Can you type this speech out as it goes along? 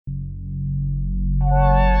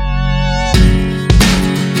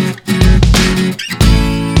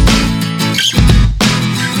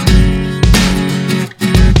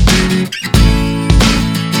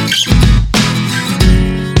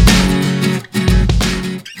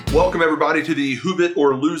Welcome, everybody, to the Hoove It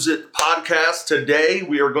or Lose It podcast. Today,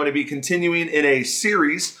 we are going to be continuing in a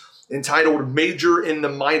series entitled Major in the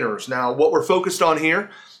Minors. Now, what we're focused on here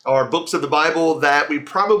are books of the Bible that we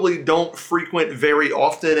probably don't frequent very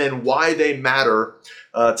often and why they matter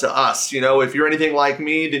to us. You know, if you're anything like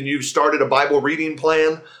me, then you've started a Bible reading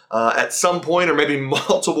plan at some point or maybe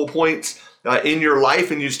multiple points in your life,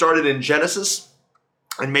 and you started in Genesis.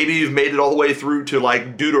 And maybe you've made it all the way through to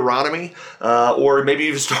like Deuteronomy, or maybe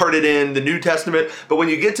you've started in the New Testament. But when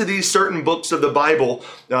you get to these certain books of the Bible,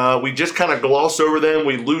 we just kind of gloss over them.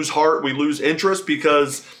 We lose heart, we lose interest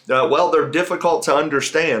because, they're difficult to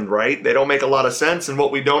understand, right? They don't make a lot of sense. And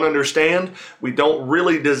what we don't understand, we don't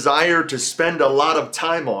really desire to spend a lot of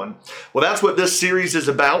time on. Well, that's what this series is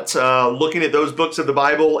about, looking at those books of the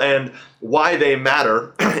Bible and why they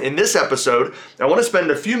matter. In this episode, I want to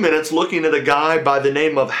spend a few minutes looking at a guy by the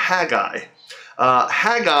name of Haggai.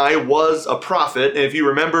 Haggai was a prophet, and if you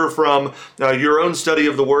remember from your own study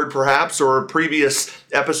of the word perhaps, or previous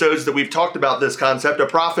episodes that we've talked about this concept, a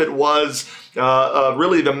prophet was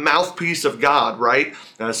really the mouthpiece of God, right?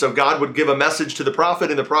 So God would give a message to the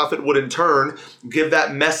prophet, and the prophet would in turn give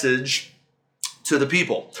that message to the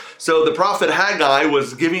people. So the prophet Haggai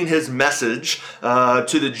was giving his message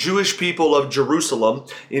to the Jewish people of Jerusalem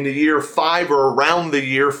in the year 5 or around the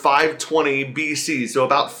year 520 BC, so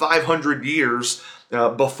about 500 years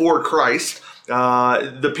before Christ.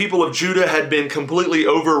 The people of Judah had been completely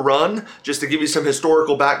overrun. Just to give you some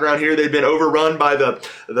historical background here, they'd been overrun by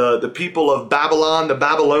the people of Babylon, the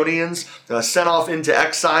Babylonians, sent off into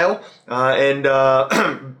exile, and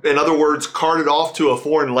in other words, carted off to a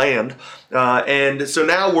foreign land. And so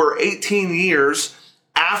now we're 18 years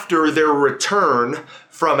after their return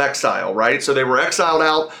from exile, right? So they were exiled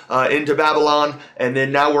out into Babylon, and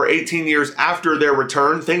then now we're 18 years after their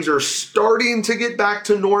return. Things are starting to get back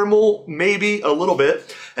to normal, maybe a little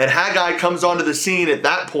bit. And Haggai comes onto the scene at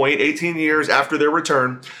that point, 18 years after their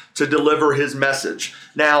return, to deliver his message.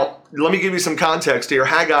 Now, let me give you some context here.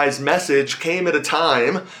 Haggai's message came at a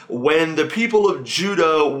time when the people of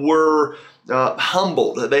Judah were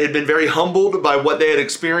humbled. They had been very humbled by what they had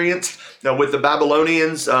experienced with the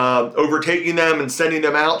Babylonians overtaking them and sending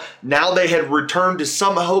them out. Now they had returned to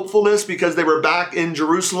some hopefulness because they were back in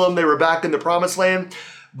Jerusalem. They were back in the promised land.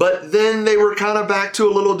 But then they were kind of back to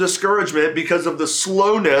a little discouragement because of the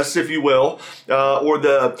slowness, if you will, or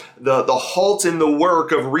the halt in the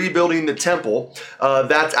work of rebuilding the temple.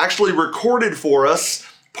 That's actually recorded for us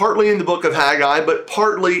partly in the book of Haggai, but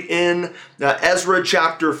partly in Ezra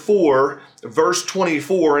chapter 4, verse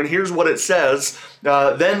 24. And here's what it says.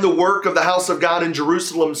 Then the work of the house of God in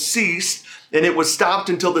Jerusalem ceased, and it was stopped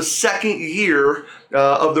until the second year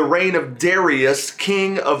of the reign of Darius,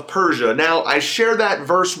 king of Persia. Now, I share that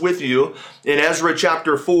verse with you in Ezra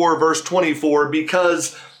chapter 4, verse 24,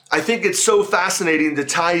 because I think it's so fascinating to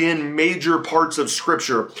tie in major parts of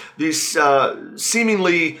Scripture. These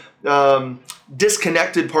seemingly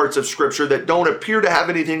disconnected parts of Scripture that don't appear to have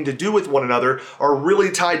anything to do with one another are really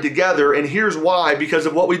tied together. And here's why: because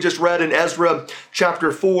of what we just read in Ezra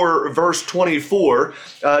chapter 4, verse 24.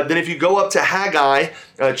 Then if you go up to Haggai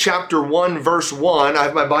chapter 1, verse 1, I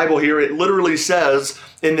have my Bible here, it literally says,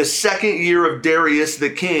 in the second year of Darius the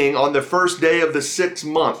king, on the first day of the 6th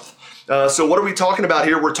month. So what are we talking about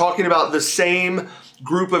here? We're talking about the same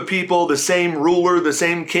group of people, the same ruler, the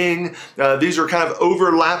same king. These are kind of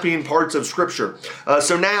overlapping parts of Scripture.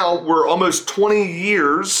 So now we're almost 20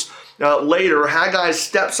 years later. Haggai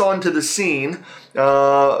steps onto the scene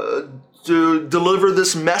to deliver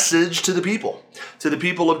this message to the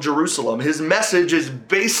people of Jerusalem. His message is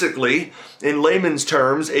basically, in layman's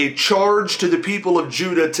terms, a charge to the people of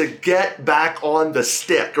Judah to get back on the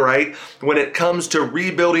stick, right? When it comes to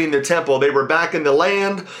rebuilding the temple, they were back in the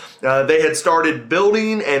land. They had started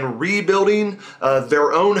building and rebuilding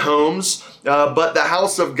their own homes, but the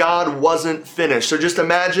house of God wasn't finished. So just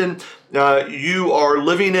imagine you are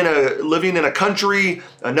living in a country,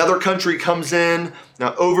 another country comes in,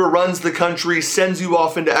 overruns the country, sends you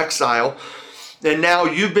off into exile, and now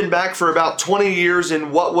you've been back for about 20 years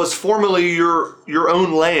in what was formerly your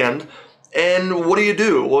own land. And what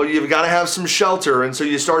do? Well, you've got to have some shelter, and so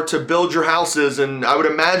you start to build your houses. And I would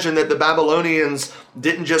imagine that the Babylonians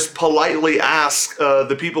didn't just politely ask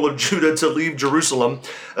the people of Judah to leave Jerusalem.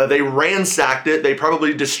 They ransacked it. They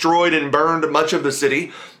probably destroyed and burned much of the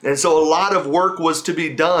city. And so a lot of work was to be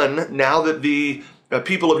done now that the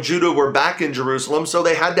people of Judah were back in Jerusalem. So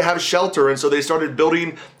they had to have shelter, and so they started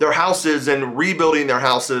building their houses and rebuilding their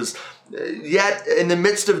houses. Yet, in the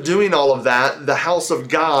midst of doing all of that, the house of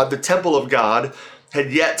God, the temple of God,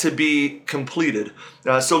 had yet to be completed.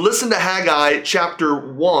 So listen to Haggai chapter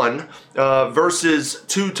 1, verses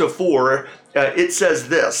 2 to 4. It says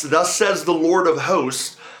this, "Thus says the Lord of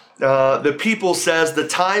hosts, the people says, the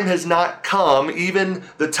time has not come, even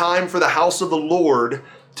the time for the house of the Lord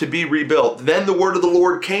to be rebuilt. Then the word of the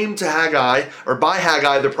Lord came to Haggai, or by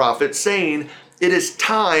Haggai the prophet, saying, it is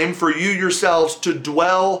time for you yourselves to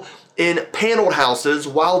dwell in paneled houses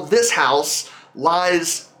while this house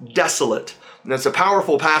lies desolate." And that's a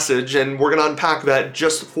powerful passage, and we're going to unpack that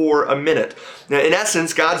just for a minute. Now, in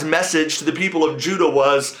essence, God's message to the people of Judah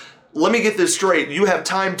was, let me get this straight. You have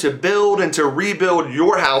time to build and to rebuild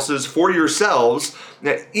your houses for yourselves,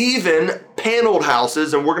 even paneled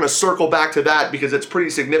houses, and we're going to circle back to that because it's pretty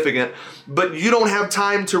significant, but you don't have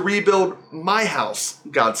time to rebuild my house,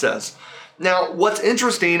 God says. Now, what's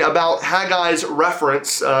interesting about Haggai's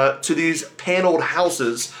reference to these paneled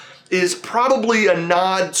houses is probably a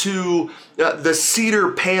nod to the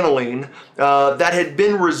cedar paneling that had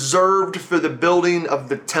been reserved for the building of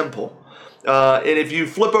the temple. And if you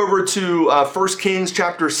flip over to 1 Kings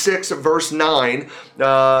chapter 6, verse 9,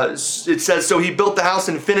 it says, "So he built the house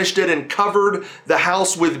and finished it and covered the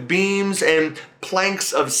house with beams and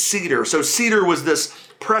planks of cedar." So cedar was this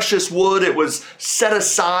precious wood. It was set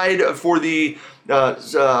aside for the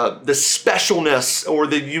specialness or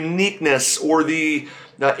the uniqueness or the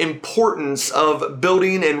importance of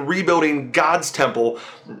building and rebuilding God's temple.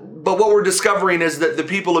 But what we're discovering is that the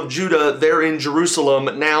people of Judah there in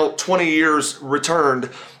Jerusalem, now 20 years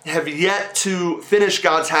returned, have yet to finish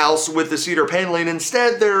God's house with the cedar paneling.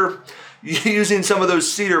 Instead, they're using some of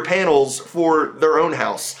those cedar panels for their own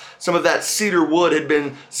house. Some of that cedar wood had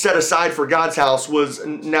been set aside for God's house, was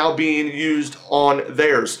now being used on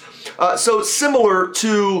theirs. So similar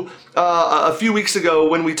to a few weeks ago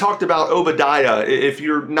when we talked about Obadiah. If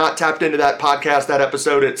you're not tapped into that podcast, that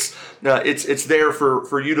episode, it's there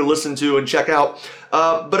for you to listen to and check out.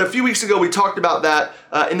 But a few weeks ago we talked about that.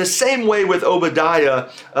 In the same way with Obadiah,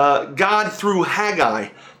 God through Haggai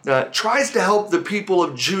tries to help the people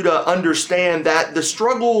of Judah understand that the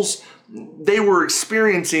struggles they were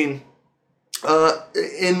experiencing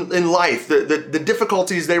in life, the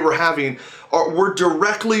difficulties they were having were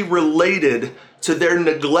directly related to their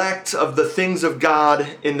neglect of the things of God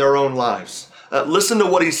in their own lives. Listen to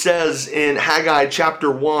what he says in Haggai chapter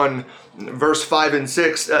 1, verse 5 and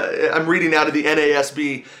 6. I'm reading out of the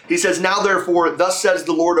NASB. He says, "Now therefore, thus says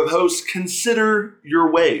the Lord of hosts, consider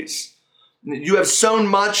your ways. You have sown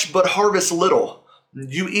much, but harvest little.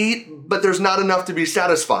 You eat, but there's not enough to be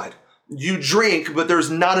satisfied. You drink, but there's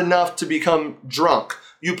not enough to become drunk.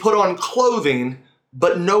 You put on clothing,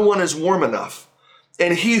 but no one is warm enough.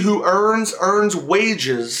 And he who earns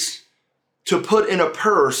wages to put in a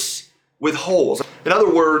purse with holes." In other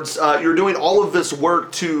words, you're doing all of this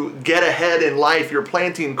work to get ahead in life. You're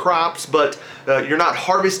planting crops, but you're not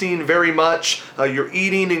harvesting very much. You're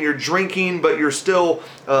eating and you're drinking, but you're still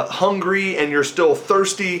hungry and you're still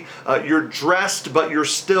thirsty. You're dressed, but you're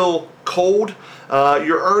still cold.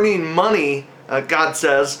 You're earning money, God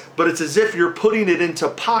says, but it's as if you're putting it into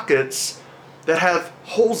pockets that have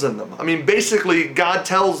holes in them. I mean, basically, God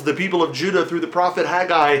tells the people of Judah through the prophet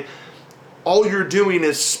Haggai, all you're doing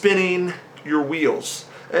is spinning your wheels.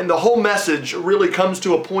 And the whole message really comes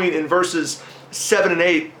to a point in verses 7 and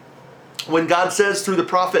 8 when God says through the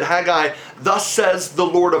prophet Haggai, "Thus says the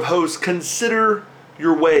Lord of hosts, consider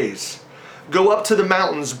your ways. Go up to the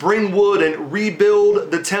mountains, bring wood and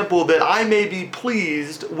rebuild the temple that I may be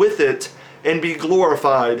pleased with it and be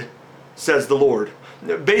glorified, says the Lord."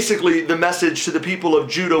 Basically, the message to the people of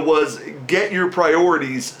Judah was, get your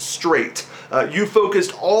priorities straight. You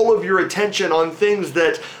focused all of your attention on things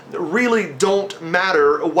that really don't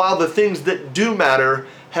matter, while the things that do matter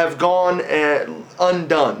have gone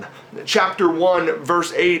undone. Chapter 1,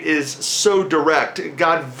 verse 8 is so direct.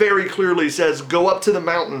 God very clearly says, go up to the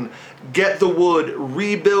mountain, get the wood,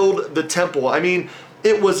 rebuild the temple. I mean,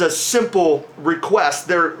 it was a simple request.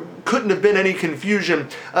 There couldn't have been any confusion.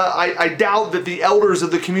 I doubt that the elders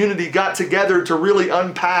of the community got together to really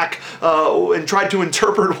unpack and try to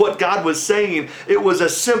interpret what God was saying. It was a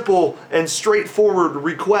simple and straightforward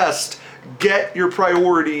request. Get your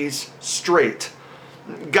priorities straight.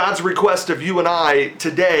 God's request of you and I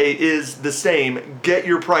today is the same. Get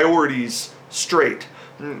your priorities straight.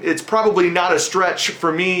 It's probably not a stretch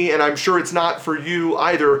for me, and I'm sure it's not for you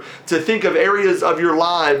either, to think of areas of your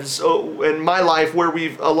lives and my life where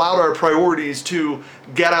we've allowed our priorities to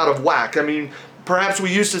get out of whack. I mean, Perhaps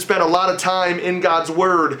we used to spend a lot of time in God's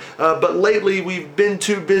Word, but lately we've been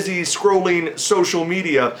too busy scrolling social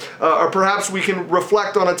media. Or perhaps we can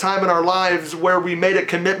reflect on a time in our lives where we made a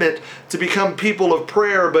commitment to become people of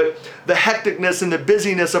prayer, but the hecticness and the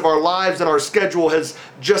busyness of our lives and our schedule has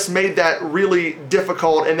just made that really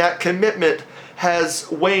difficult, and that commitment has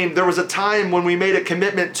waned. There was a time when we made a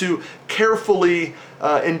commitment to carefully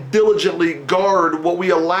and diligently guard what we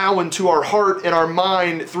allow into our heart and our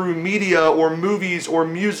mind through media or movies or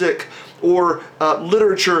music or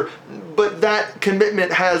literature, but that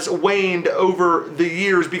commitment has waned over the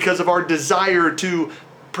years because of our desire to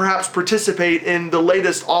perhaps participate in the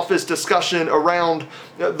latest office discussion around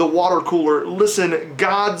the water cooler. Listen,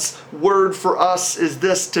 God's word for us is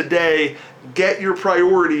this today: get your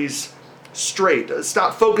priorities straight.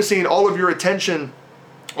 Stop focusing all of your attention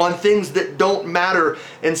on things that don't matter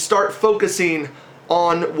and start focusing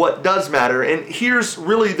on what does matter. And here's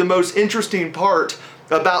really the most interesting part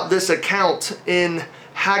about this account in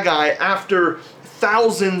Haggai. After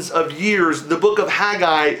thousands of years, the book of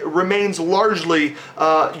Haggai remains largely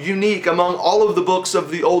unique among all of the books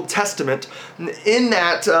of the Old Testament. In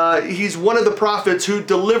that, he's one of the prophets who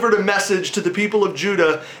delivered a message to the people of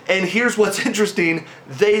Judah, and here's what's interesting: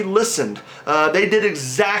 they listened. They did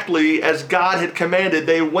exactly as God had commanded.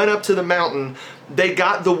 They went up to the mountain, they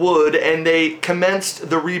got the wood, and they commenced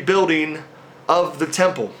the rebuilding of the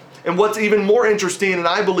temple. And what's even more interesting, and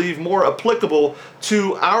I believe more applicable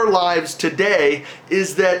to our lives today,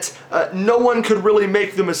 is that no one could really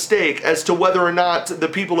make the mistake as to whether or not the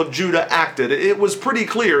people of Judah acted. It was pretty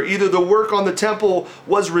clear. Either the work on the temple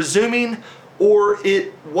was resuming or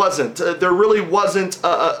it wasn't. There really wasn't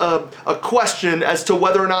a question as to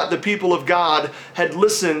whether or not the people of God had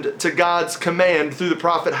listened to God's command through the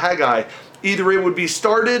prophet Haggai. Either it would be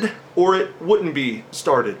started or it wouldn't be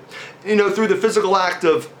started. You know, through the physical act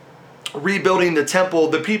of rebuilding the temple,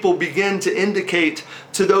 the people begin to indicate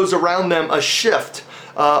to those around them a shift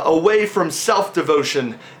away from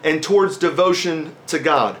self-devotion and towards devotion to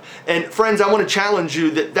God. And friends, I want to challenge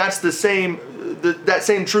you that that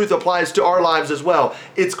same truth applies to our lives as well.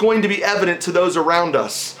 It's going to be evident to those around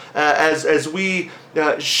us as we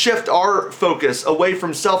shift our focus away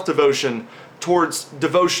from self-devotion towards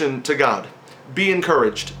devotion to God. Be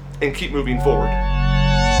encouraged and keep moving forward.